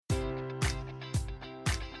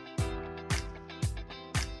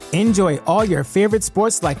Enjoy all your favorite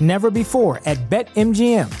sports like never before at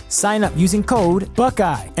BetMGM. Sign up using code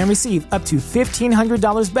Buckeye and receive up to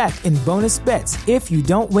 $1,500 back in bonus bets if you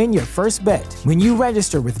don't win your first bet. When you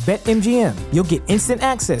register with BetMGM, you'll get instant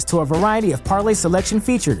access to a variety of parlay selection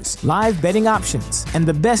features, live betting options, and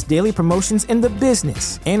the best daily promotions in the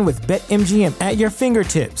business. And with BetMGM at your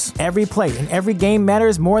fingertips, every play and every game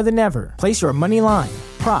matters more than ever. Place your money line,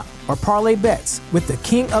 prop, or parlay bets with the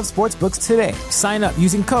king of sportsbooks today. Sign up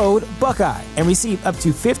using code Buckeye and receive up to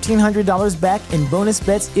 $1,500 back in bonus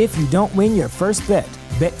bets if you don't win your first bet.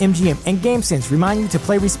 BetMGM and GameSense remind you to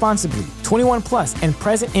play responsibly. 21 plus and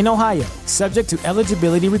present in Ohio, subject to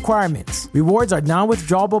eligibility requirements. Rewards are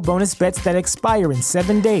non-withdrawable bonus bets that expire in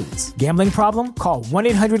 7 days. Gambling problem? Call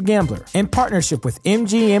 1-800-GAMBLER. In partnership with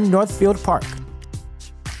MGM Northfield Park.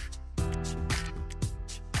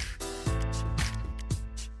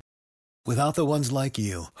 Without the ones like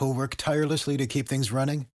you, who work tirelessly to keep things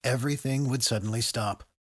running, everything would suddenly stop.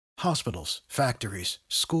 Hospitals, factories,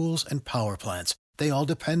 schools, and power plants, they all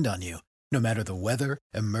depend on you. No matter the weather,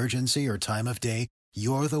 emergency, or time of day,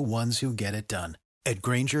 you're the ones who get it done. At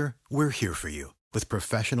Grainger, we're here for you with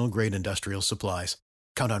professional-grade industrial supplies.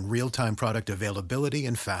 Count on real-time product availability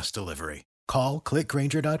and fast delivery. Call, click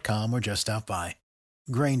Grainger.com, or just stop by.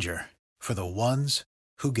 Grainger, for the ones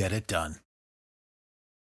who get it done.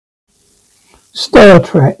 Star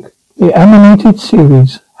Trek, the animated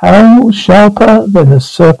series, how sharper than a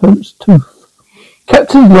serpent's tooth.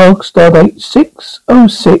 Captain's log, stardate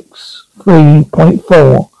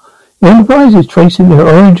 6063.4. The Enterprise is tracing the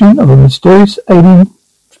origin of a mysterious alien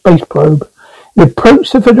space probe. It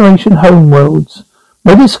approached the Federation homeworlds,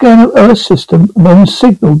 made a scan of Earth's system, and then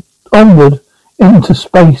signaled onward into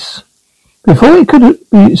space. Before it could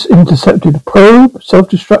be intercepted, the probe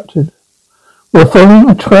self-destructed. We're following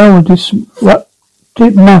a trail of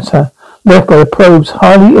disrupted matter left by the probe's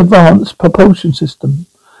highly advanced propulsion system.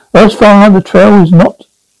 Thus far, the trail has not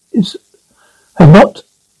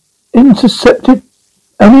intercepted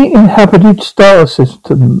any inhabited star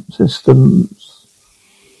systems.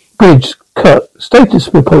 Bridge cut. Status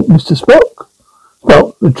report, Mr. Spock.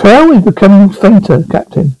 Well, the trail is becoming fainter,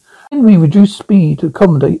 Captain. And we reduce speed to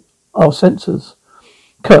accommodate our sensors.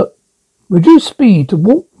 Cut. Reduce speed to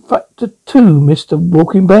warp factor 2, Mr.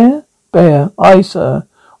 Walking Bear. Bear. Aye, sir.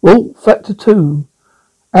 Warp factor 2.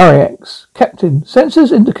 Ariax. Captain.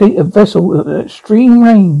 Sensors indicate a vessel at extreme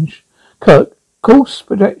range. Kirk. Course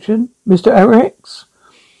projection, Mr. Ariax.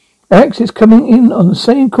 Ariax is coming in on the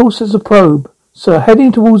same course as the probe. Sir,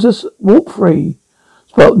 heading towards us. Warp 3.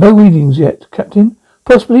 Spot. No readings yet, Captain.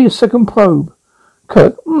 Possibly a second probe.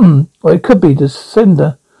 Kirk. Well, it could be the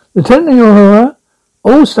sender. Lieutenant Aurora.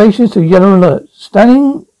 All stations to yellow alert.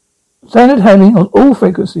 Standard hailing on all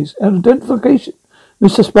frequencies. Identification.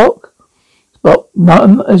 Mr. Spock? Spock,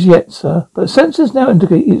 none as yet, sir. But sensors now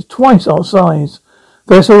indicate it's twice our size.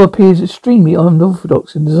 Vessel appears extremely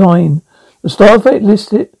unorthodox in design. The Starfleet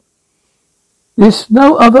lists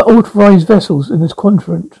no other authorized vessels in this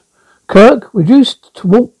quadrant. Kirk, reduced to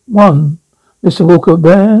Warp 1. Mr.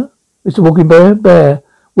 Walking Bear, Bear.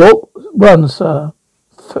 Warp 1, sir.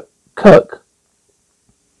 Kirk.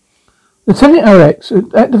 Lieutenant Arex,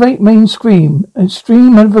 activate main screen.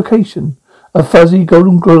 Extreme magnification. A fuzzy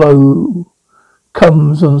golden glow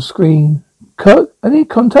comes on screen. Kirk, any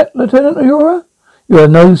contact, Lieutenant Aurora? You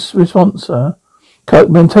have no response, sir. Kirk,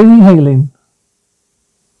 maintain hailing.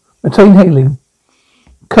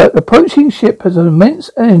 Kirk, approaching ship has an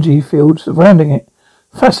immense energy field surrounding it.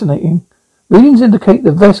 Fascinating. Readings indicate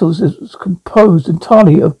the vessel is composed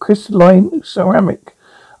entirely of crystalline ceramic.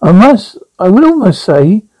 I would almost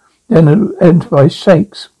say then the Enterprise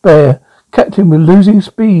shakes. Bear. Captain, we're losing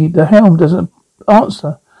speed. The helm doesn't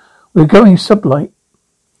answer. We're going sublight.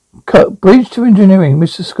 Cut. Bridge to engineering,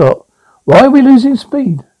 Mr. Scott. Why are we losing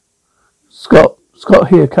speed? Scott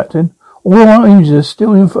here, Captain. All our engines are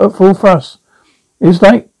still in full thrust. It's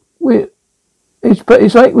like we're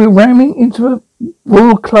ramming into a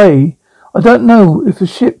wall of clay. I don't know if the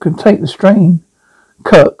ship can take the strain.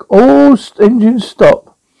 Kirk. All engines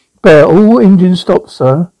stop. Bear. All engines stop,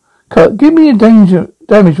 sir. Kirk, give me a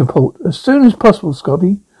damage report as soon as possible,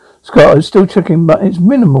 Scotty. Scott is still checking, but it's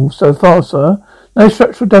minimal so far, sir. No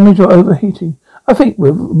structural damage or overheating. I think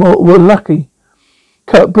we're lucky.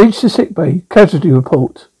 Kirk, bridge to sickbay. Casualty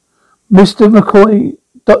report. Mr. McCoy,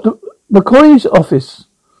 Dr. McCoy's office.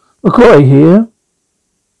 McCoy here.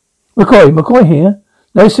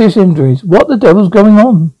 No serious injuries. What the devil's going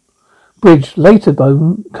on? Bridge, later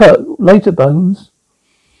bones.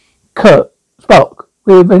 Kurt, Spock.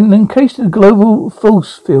 We have been encased in a global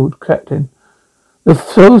force field, Captain. The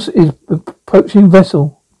force is approaching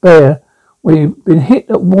vessel. Bear. We've been hit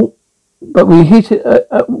at warp, but we hit it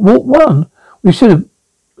at warp 1. We should have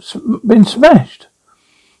been smashed.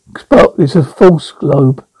 Spock is a false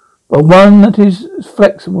globe, but one that is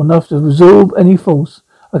flexible enough to absorb any force.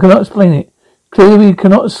 I cannot explain it. Clearly we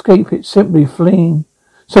cannot escape it simply fleeing.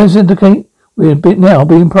 Signs indicate we are now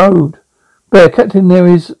being probed. Bear, Captain, there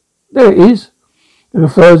it is. The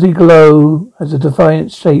fuzzy glow has a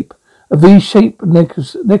defiant shape, a V-shaped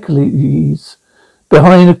necklace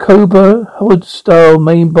behind a Cobra hood-style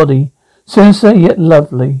main body, sinister yet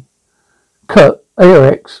lovely. Cut.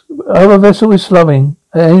 ARX. Our vessel is slowing.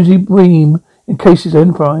 An energy beam encases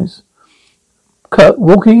Enterprise. Cut.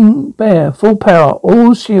 Walking Bear. Full power.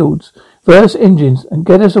 All shields. Reverse engines. And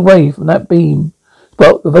get us away from that beam.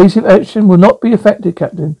 Spock. Evasive action will not be affected,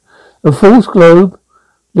 Captain. The false globe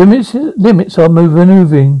limits our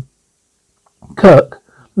moving. Kirk.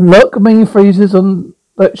 Lock main phasers on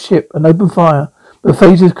that ship and open fire. The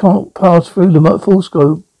phasers can't pass through the false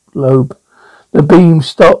globe. The beam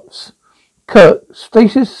stops. Kirk,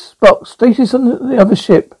 Spock, status on the other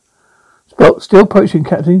ship. Spock, still approaching,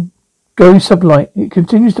 Captain. Going sublight. It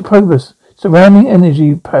continues to probe us. Surrounding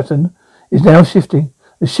energy pattern is now shifting.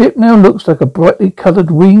 The ship now looks like a brightly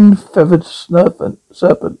coloured winged feathered serpent.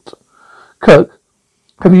 Kirk,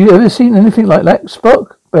 have you ever seen anything like that,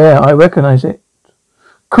 Spock? Bear, I recognize it.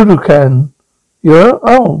 Kukulkan.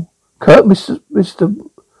 Kirk, Mr.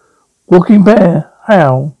 Walking Bear.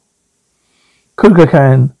 How?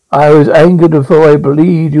 Kukulkan. I was angered before I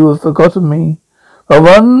believed you have forgotten me. But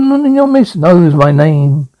one in your midst knows my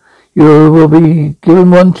name. You will be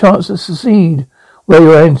given one chance to succeed where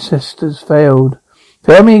your ancestors failed.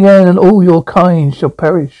 Fail me again and all your kind shall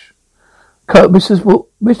perish. Cut,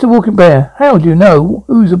 Mr. Walking Bear, how do you know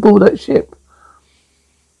who's aboard that ship?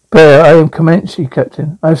 Bear, I am Comanche,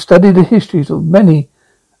 Captain. I have studied the histories of many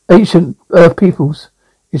ancient Earth peoples,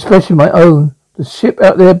 especially my own. The ship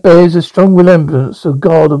out there bears a strong resemblance to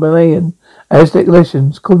God of Malayan Aztec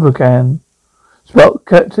legends, Kukulkan. Spock,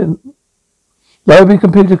 Captain. Library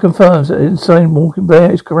computer confirms that insane Walking Bear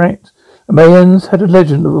is correct. The Mayans had a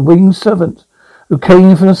legend of a winged servant who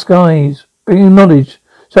came from the skies, bringing knowledge.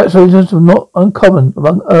 Such legends were not uncommon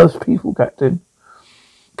among Earth's people, Captain.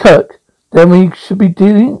 Kirk, then we could be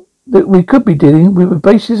dealing with the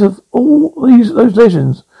basis of all those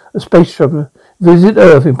legends. A space traveler visit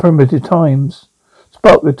Earth in primitive times.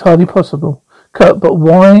 Spock, entirely possible. Kirk, but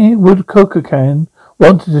why would Kukulkan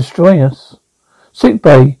want to destroy us? Sick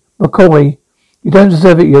bay, McCoy, you don't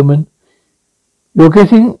deserve it, human. You're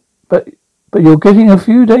getting a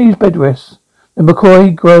few days bed rest. Then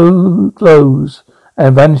McCoy glows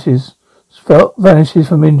and vanishes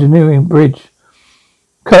from engineering bridge.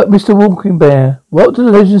 Kirk, Mr. Walking Bear, what do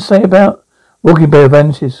the legends say about Walking Bear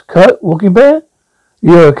vanishes? Kirk, Walking Bear?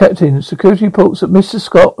 You're Captain. Security reports that Mr.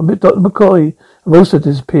 Scott and Dr. McCoy have also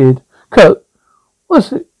disappeared. Kirk, what's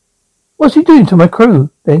he doing to my crew?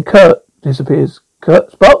 Then Kirk disappears. Kirk,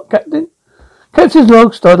 Spock, Captain. Captain's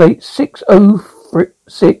log, stardate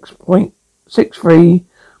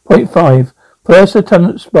 606.63.5. First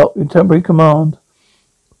Lieutenant Spock in temporary command.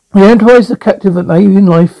 The Enterprise, the captive of an alien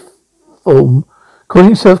life form,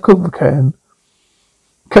 calling itself Kukulkan.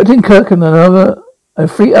 Captain Kirk and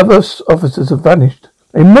 3 other officers have vanished.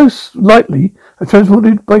 They most likely are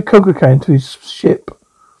transported by Kukulkan to his ship.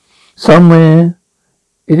 Somewhere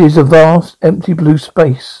it is a vast, empty blue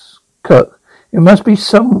space. Kirk, it must be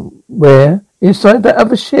somewhere inside that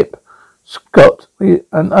other ship. Scott,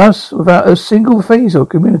 and us without a single phaser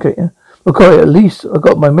communicator. McCoy, at least I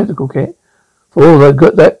got my medical kit for all the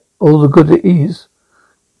good it is.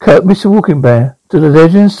 Kirk, Mr. Walking Bear, do the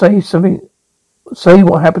legends say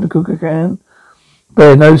what happened to Kukulkan?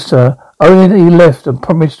 Bear, no, sir. Only that he left and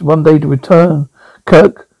promised one day to return.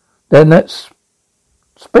 Kirk, then that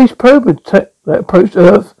space probe that approached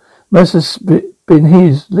Earth must have been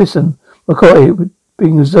his. Listen, McCoy,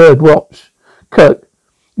 being observed, watch. Kirk,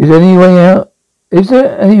 is there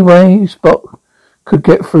any way Spock could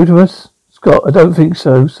get through to us? Scott, I don't think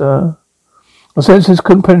so, sir. Our sensors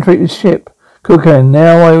couldn't penetrate the ship. Kukulkan,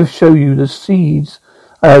 now I will show you the seeds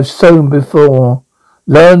I have sown before.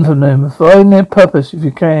 Learn from them. Find their purpose if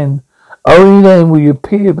you can. Only then will you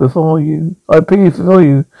appear before you. I appear before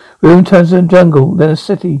you. We then turn to the jungle, then a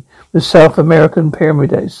city with South American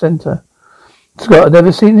pyramid at its center. Scott, I've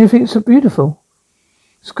never seen anything so beautiful.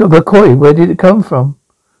 Scott, McCoy, where did it come from?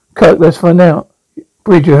 Kirk, let's find out.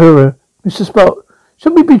 Bridge Uhura. Mr. Spock,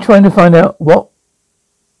 should we be trying to find out what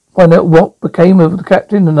became of the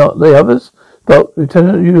captain and not the others? Spock,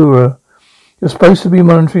 Lieutenant Uhura, you're supposed to be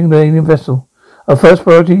monitoring the alien vessel. Our first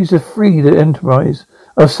priority is to free the Enterprise.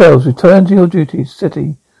 Ourselves, return to your duties.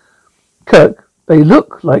 City. Kirk, They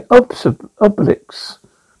look like obelisks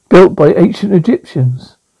built by ancient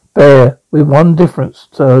Egyptians. Bear, with one difference.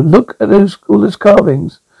 So look at all those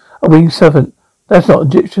carvings. A winged serpent. That's not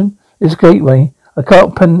Egyptian. It's a gateway. I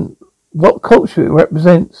can't pen what culture it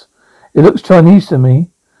represents. It looks Chinese to me.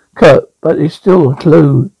 Kurt, but it's still a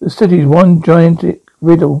clue. The city's one gigantic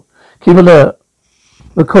riddle. Keep alert.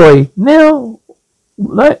 McCoy, now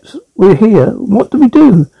we're here. What do we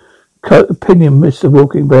do? Kurt, opinion, Mr.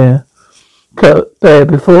 Walking Bear. Kurt, Bear,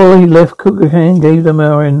 before he left, Cookerhand gave the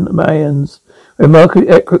Mayans remarkably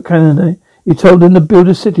accurate calendar. He told them to build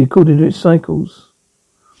a city according to its cycles.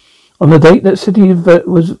 On the date that city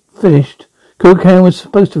was finished, Cookerhand was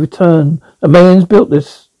supposed to return. The Mayans built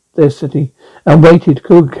their city and waited.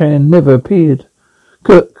 Cookerhand never appeared.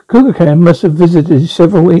 Cookerhand must have visited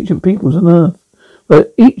several ancient peoples on Earth,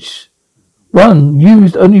 but each one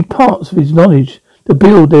used only parts of his knowledge to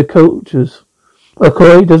build their cultures.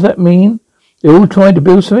 Okay, does that mean they all tried to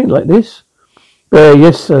build something like this?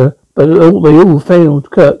 Yes, sir, but they all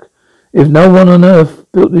failed. Kirk, if no one on Earth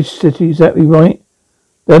built this city exactly right,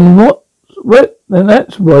 then then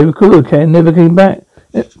that's why Cookerhand never came back.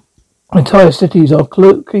 Entire cities are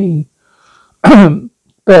key.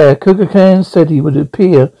 Bear, Cookerhand said he would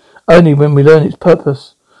appear only when we learn its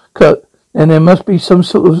purpose. Kirk, then there must be some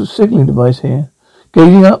sort of signaling device here.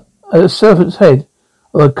 Gazing up at a serpent's head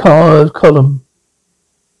or a carved column.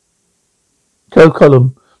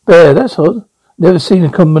 Column. Bear, that's odd. Never seen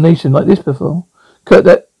a combination like this before. Kirk,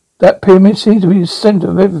 that pyramid seems to be the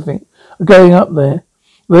center of everything. Going up there.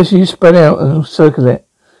 The rest of you spread out and circle it.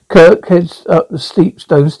 Kirk heads up the steep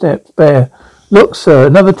stone steps. Bear, look, sir,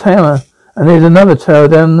 another tower. And there's another tower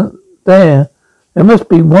down there. There must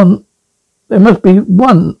be one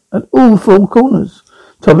at all four corners.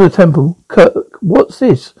 Top of the temple. Kirk, what's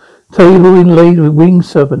this? Table inlaid with winged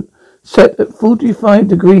serpent. Set at 45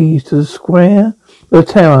 degrees to the square of the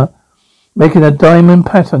tower, making a diamond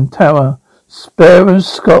pattern tower. Spare and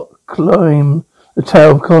Scott climb the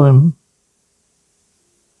tower column.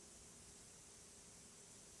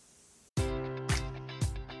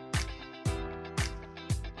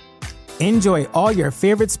 Enjoy all your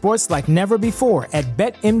favorite sports like never before at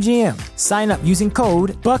BetMGM. Sign up using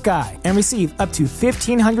code Buckeye and receive up to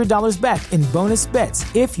 $1,500 back in bonus bets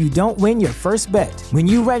if you don't win your first bet. When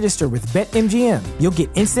you register with BetMGM, you'll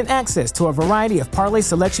get instant access to a variety of parlay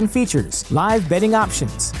selection features, live betting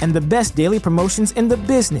options, and the best daily promotions in the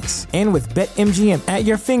business. And with BetMGM at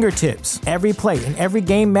your fingertips, every play and every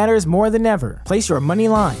game matters more than ever. Place your money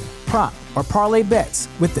line, prop, or parlay bets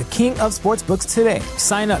with the king of sportsbooks today.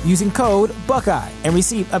 Sign up using code Buckeye and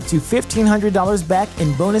receive up to $1,500 back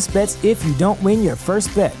in bonus bets if you don't win your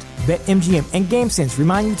first bet. BetMGM and GameSense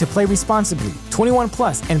remind you to play responsibly. 21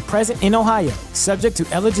 plus and present in Ohio, subject to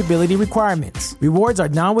eligibility requirements. Rewards are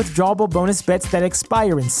non-withdrawable bonus bets that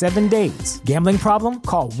expire in 7 days. Gambling problem?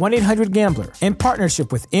 Call 1-800-GAMBLER in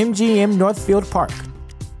partnership with MGM Northfield Park.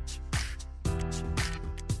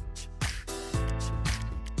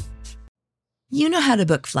 You know how to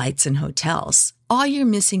book flights and hotels. All you're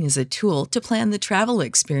missing is a tool to plan the travel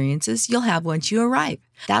experiences you'll have once you arrive.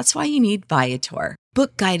 That's why you need Viator.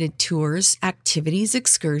 Book guided tours, activities,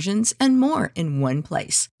 excursions, and more in one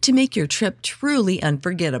place to make your trip truly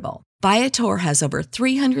unforgettable. Viator has over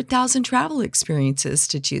 300,000 travel experiences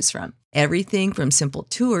to choose from. Everything from simple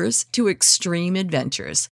tours to extreme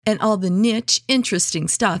adventures and all the niche, interesting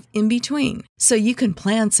stuff in between. So you can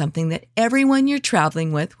plan something that everyone you're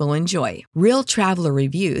traveling with will enjoy. Real traveler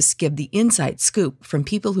reviews give the inside scoop from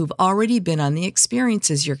people who've already been on the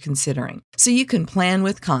experiences you're considering. So you can plan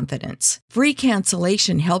with confidence. Free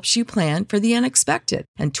cancellation helps you plan for the unexpected.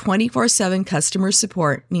 And 24/7 customer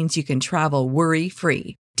support means you can travel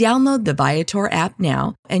worry-free. Download the Viator app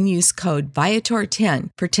now and use code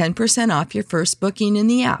Viator10 for 10% off your first booking in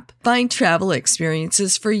the app. Find travel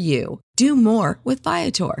experiences for you. Do more with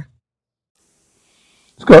Viator.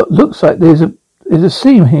 Scott, looks like there's a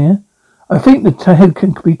seam here. I think the head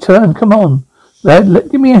can be turned. Come on, lad,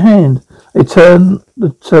 give me a hand. They turn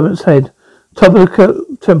the servant's head. Top of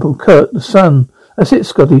the temple, Kurt, the sun. That's it,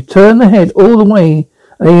 Scotty. Turn the head all the way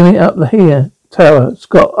and aim it up the tower.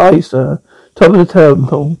 Scott, aye, sir. Top of the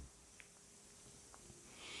temple.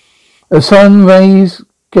 The sun rays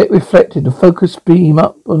get reflected, a focused beam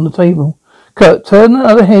up on the table. Kurt, turn the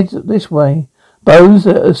other head this way. Bones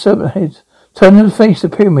at the serpent heads. Turn them to face the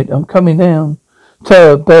pyramid. I'm coming down.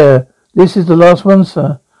 Terror, Bear. This is the last one,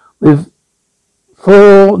 sir. With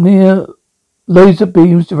 4 near laser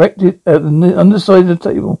beams directed at the underside of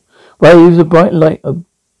the table. Waves of bright light are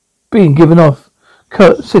being given off.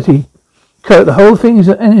 Kurt, city. Kurt, the whole thing is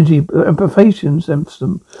an energy amplification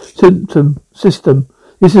system.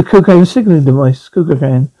 It's a cocaine signaling device,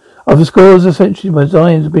 cocaine. After scores of centuries, my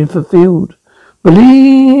designs have been fulfilled.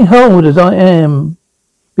 Behold as I am.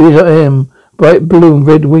 Be as I am. Bright blue and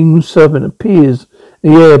red winged serpent appears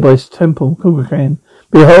in the air by his temple, Kukulkan.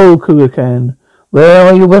 Behold, Kukulkan. Where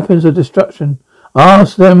are your weapons of destruction?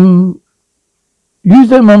 Ask them. Use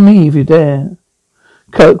them on me if you dare.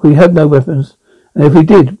 Kirk, we have no weapons. And if we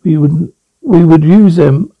did, we would use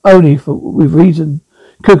them only with reason.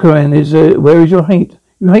 Kukulkan, where is your hate?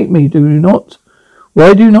 You hate me, do you not?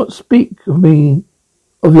 Why do you not speak of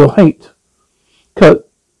your hate? Kurt,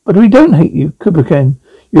 but we don't hate you, Kukulkan.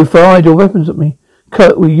 You fired your weapons at me.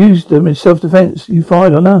 Kurt, we used them in self-defense. You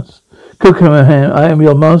fired on us. Kukulkan, I am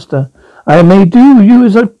your master. I may do you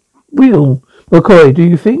as I will. McCoy, do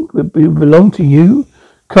you think we belong to you?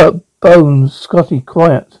 Kurt, Bones, Scotty,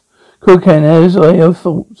 quiet. Kukulkan, as I have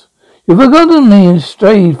thought. You've forgotten me and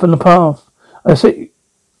strayed from the path I set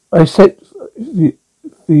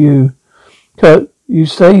for you. Kurt, you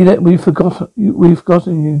say that we've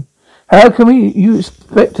forgotten you. How can you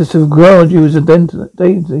expect us to regard you as a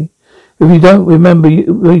deity if we don't remember you,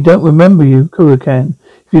 Kukulkan?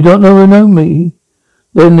 If you don't know me,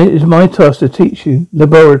 then it is my task to teach you.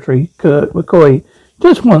 Laboratory, Kurt, McCoy.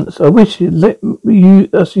 Just once, I wish you'd let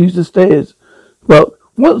us use the stairs. Well,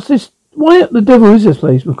 what's this? Why the devil is this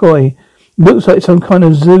place, McCoy? Looks like some kind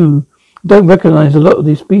of zoo. Don't recognize a lot of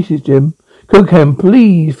these species, Jim. Kukulkan,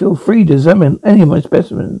 please feel free to examine any of my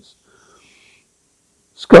specimens.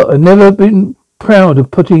 Scott, I've never been proud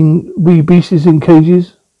of putting wee beasts in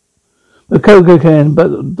cages. But Kukulkan,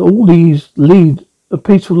 but all these lead a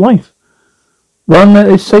peaceful life. One that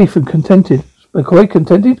is safe and contented. McCoy,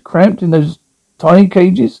 contented? Cramped in those tiny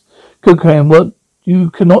cages? Kukulkan, what you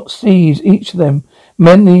cannot see is each of them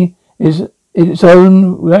mentally is in its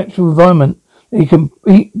own natural environment. They can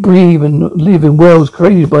eat, breathe, and live in worlds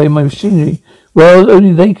created by my machinery, worlds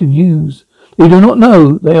only they can use. They do not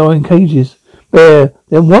know they are in cages. Bear,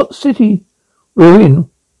 then what city we're in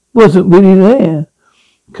wasn't really there.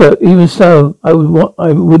 Kirk, even so, I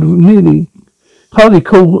would really hardly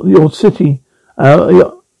call your city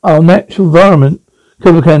our natural environment.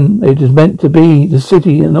 Kukulkan, it is meant to be the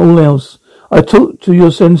city and all else. I talked to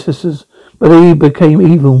your ancestors, but they became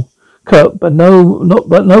evil. Kirk, but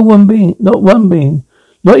not one being, not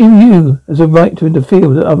even you, has a right to interfere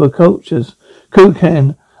with other cultures.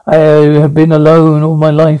 Kukulkan, I have been alone all my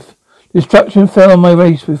life. Destruction fell on my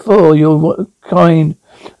race before your kind.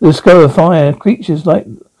 The skull of fire, creatures like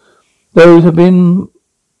those have been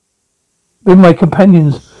my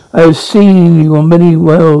companions. I have seen you on many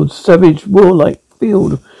worlds, savage, warlike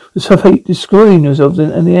field, with hate destroying yourselves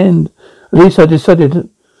in the end. At last I decided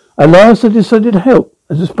to help.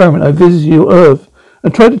 As an experiment, I visited your earth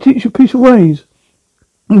and tried to teach you peaceful ways.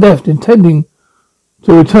 And left, intending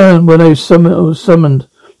to return when I was summoned,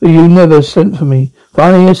 but you never sent for me.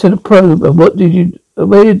 Finally, I sent a probe, and what did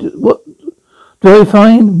I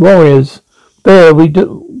find? Warriors. There, we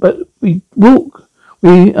walk.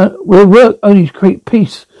 We'll work only to create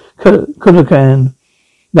peace. Kukulkan.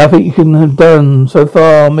 Nothing you can have done so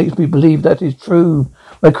far makes me believe that is true.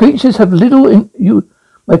 My creatures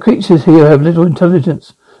here have little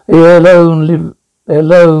intelligence. They alone live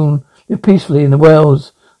peacefully in the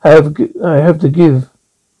worlds I have to give.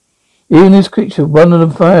 Even this creature, one of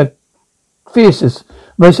the fiercest,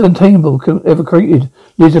 most untamable ever created,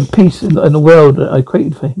 lives in peace in the world that I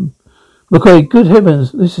created for him. McCoy, good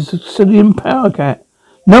heavens, this is a Sicilian power cat.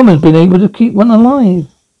 No one's been able to keep one alive.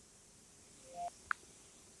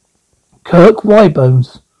 Kirk, why,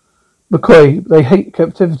 Bones? McCoy, they hate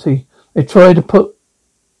captivity. They try to put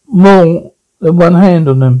more than one hand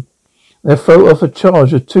on them. They throw off a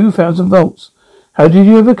charge of 2,000 volts. How did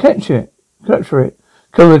you ever capture it?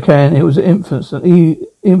 Kukulkan, it was infinite and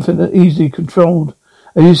easily controlled.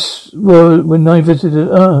 As you were when I visited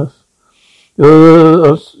Earth.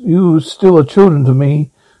 You still are children to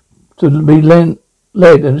me, to be led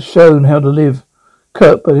and shown how to live.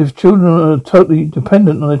 Kurt, but if children are totally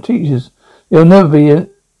dependent on their teachers, they'll never be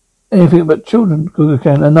anything but children.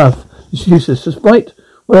 Kukulkan, enough. It's useless. Despite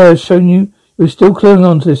what I have shown you, you're still clinging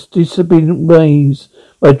on to this disobedient ways.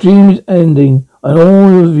 My dream is ending, and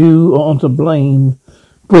all of you are to blame.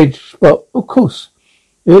 Bridge, but of course,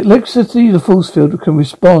 the electricity, the force field can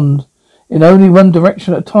respond in only one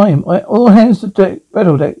direction at a time. All hands to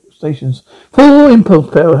battle deck stations. Full impulse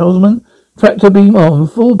power, Hellsman. Tractor beam on.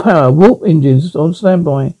 Full power. Warp engines on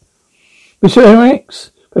standby. Bishop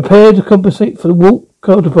X, prepare to compensate for the warp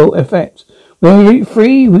catapult effect. When we reach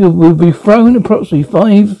 3, we will be thrown approximately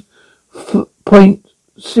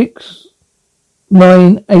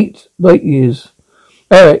 5.698 light years.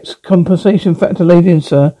 Eric's compensation factor laid in,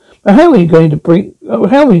 sir. How are we going to break?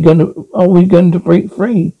 Are we going to break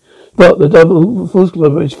free? But the double force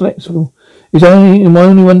lever is flexible. It's only in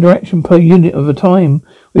only one direction per unit of a time.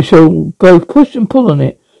 We shall both push and pull on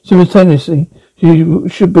it simultaneously. You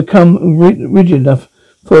should become rigid enough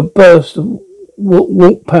for a burst of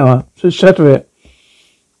warp power to shatter it.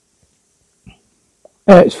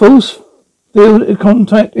 At its force field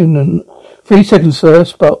contact in 3 seconds, sir.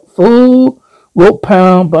 Spot full warp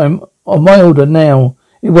power on my order now.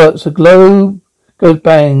 It works. The globe goes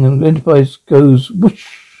bang and the Enterprise goes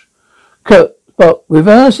whoosh. Cut. But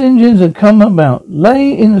reverse engines have come about.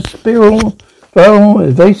 Lay in a spiral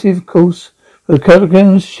evasive course for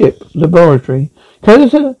Kulakan's ship laboratory.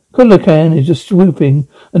 Kulakan is just swooping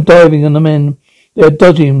and diving on the men. They are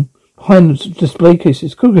dodging behind the display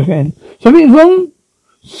cases. Kulakan, something's wrong?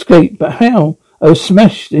 Escape, but how? Oh,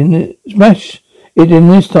 smash it in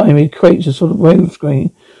this time. It creates a sort of wave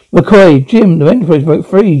screen. McCoy, Jim, the Enterprise broke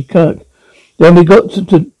free. Kirk. Then we got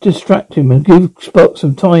to distract him and give Spock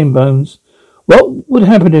some time, Bones. What would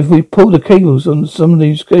happen if we pulled the cables on some of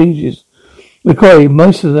these cages? McCoy,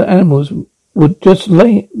 most of the animals would just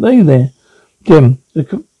lay there. Jim, the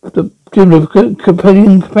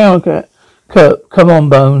companion power cat. Kirk, come on,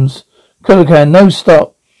 Bones. Kulakan, no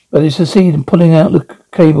stop. But they succeed in pulling out the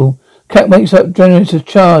cable. Cat makes up generator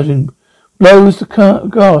charge and blows the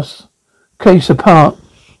gas case apart.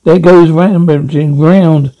 There goes rampaging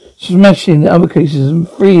round, smashing the other cases and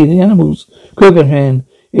freeing the animals. Kulakan,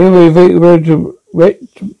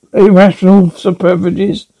 irrational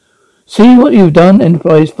subterfuges. See what you've done?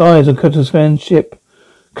 Enterprise fires on Kulakan's ship.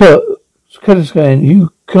 Kulakan,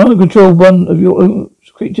 you cannot control one of your own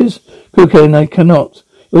creatures? Kulakan, I cannot.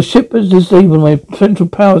 Your ship has disabled my central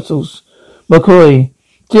power source. McCoy,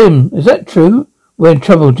 Jim, is that true? We're in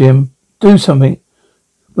trouble, Jim. Do something.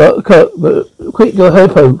 But quick, your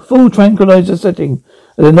hypo. Full tranquilizer setting.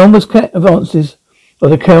 An enormous cat advances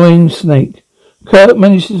like a carrying snake. Kirk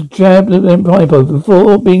manages to jab the hypo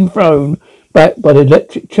before being thrown back by the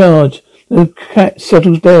electric charge. The cat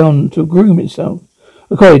settles down to groom itself.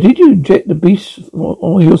 Okay, did you inject the beast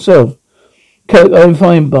or yourself? Kirk, I'm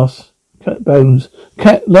fine, boss. Cat Bones.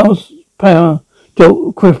 Cat lost power.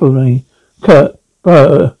 Jolt crippled me. Kirk,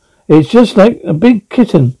 it's just like a big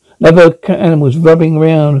kitten. Another animals rubbing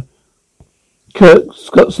around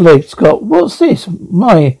Scott's leg. Scott, what's this?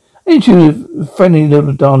 My, ain't you a friendly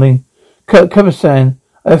little darling? Kazakhstan,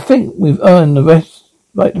 I think we've earned the rest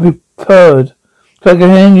right to be purred.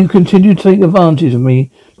 Kazakhstan, you continue to take advantage of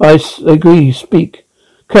me, but I agree, speak.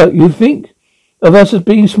 Kirk, you think of us as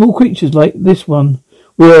being small creatures like this one?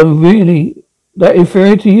 We are really that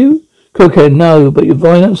inferior to you? Kazakhstan, no, but your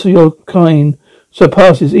violence of your kind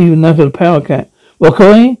surpasses even that of the power cat.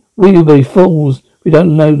 Wakoi, we would be fools if we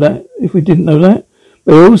didn't know that.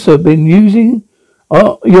 We've also been using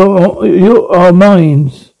our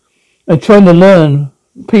minds and trying to learn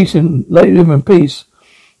peace and live in peace.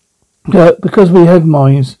 Because we have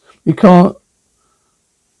minds, we can't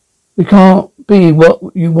be what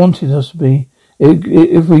you wanted us to be.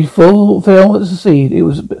 If we fail to succeed, it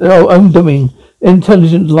was our own doing.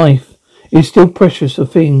 Intelligent life is still precious, a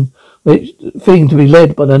thing to be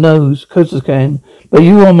led by the nose, Kozakan. But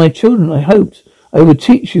you are my children. I hoped I would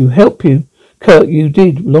teach you, help you. Kirk, you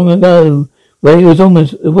did long ago, when it was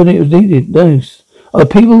needed. Those are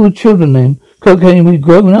people with children then. Kozakan, we've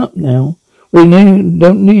grown up now. We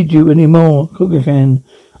don't need you anymore, Kozakan.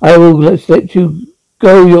 I will let you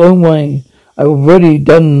go your own way. I've already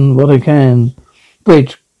done what I can.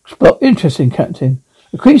 Bridge, spot, interesting, Captain.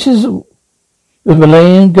 The creatures of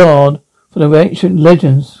Malayan God for the ancient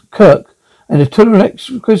legends, Kirk, and the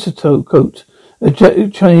Turex crystal coat, a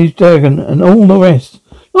Chinese dragon, and all the rest.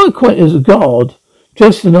 Not quite as a god,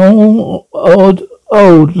 just an old,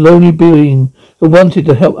 lonely being who wanted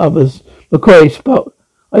to help others. McCoy, Spock,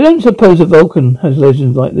 I don't suppose a Vulcan has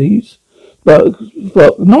legends like these,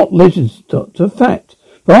 but not legends, Doctor. Fact.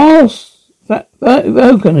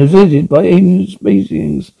 Vulcan is visited by alien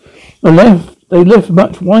species. They left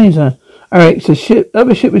much wiser. Alex, the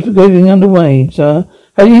other ship is going underway, sir,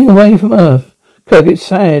 heading away from Earth. Kirk, it's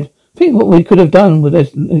sad. Think what we could have done with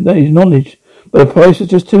his knowledge, but the price is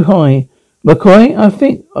just too high. McCoy, I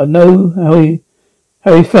think I know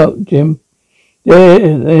how he felt, Jim.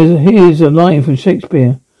 Here's a line from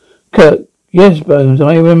Shakespeare. Kirk, yes, Bones,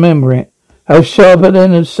 I remember it. How sharper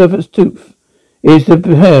than a serpent's tooth is to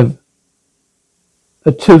have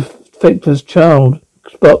a tooth-factless child.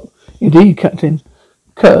 Spock, indeed, Captain.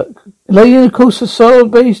 Kirk, laying a course of Solar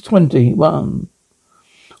Base 21.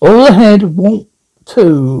 All ahead, warp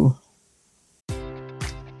 2.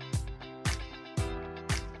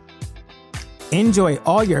 Enjoy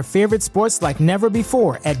all your favorite sports like never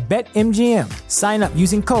before at BetMGM. Sign up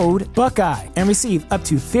using code Buckeye and receive up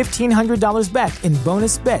to $1,500 back in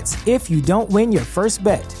bonus bets if you don't win your first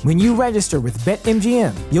bet. When you register with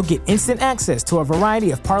BetMGM, you'll get instant access to a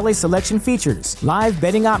variety of parlay selection features, live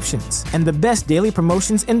betting options, and the best daily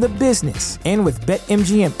promotions in the business. And with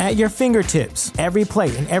BetMGM at your fingertips, every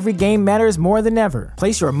play and every game matters more than ever.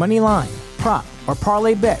 Place your money line, prop, or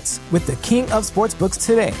parlay bets with the king of sportsbooks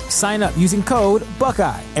today. Sign up using code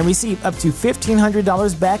Buckeye and receive up to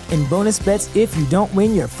 $1,500 back in bonus bets if you don't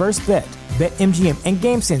win your first bet. BetMGM and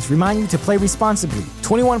GameSense remind you to play responsibly.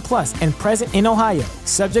 21 plus and present in Ohio,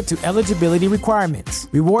 subject to eligibility requirements.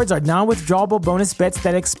 Rewards are non-withdrawable bonus bets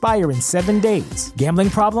that expire in 7 days. Gambling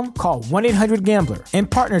problem? Call 1-800-GAMBLER. In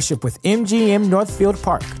partnership with MGM Northfield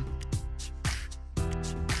Park.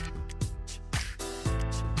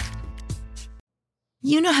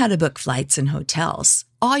 You know how to book flights and hotels.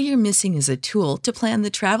 All you're missing is a tool to plan the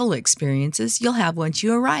travel experiences you'll have once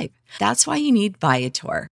you arrive. That's why you need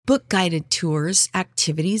Viator. Book guided tours,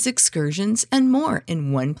 activities, excursions, and more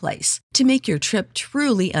in one place to make your trip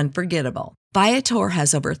truly unforgettable. Viator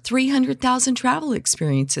has over 300,000 travel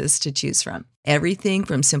experiences to choose from. Everything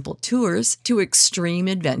from simple tours to extreme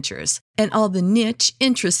adventures and all the niche,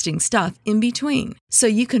 interesting stuff in between. So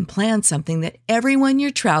you can plan something that everyone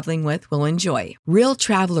you're traveling with will enjoy. Real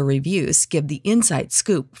traveler reviews give the inside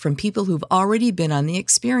scoop from people who've already been on the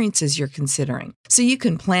experiences you're considering. So you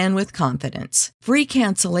can plan with confidence. Free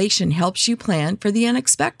cancellation helps you plan for the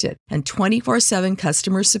unexpected. And 24/7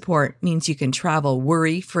 customer support means you can travel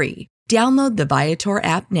worry-free. Download the Viator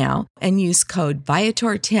app now and use code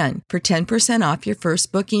Viator10 for 10% off your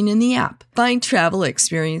first booking in the app. Find travel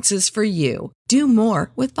experiences for you. Do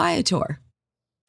more with Viator.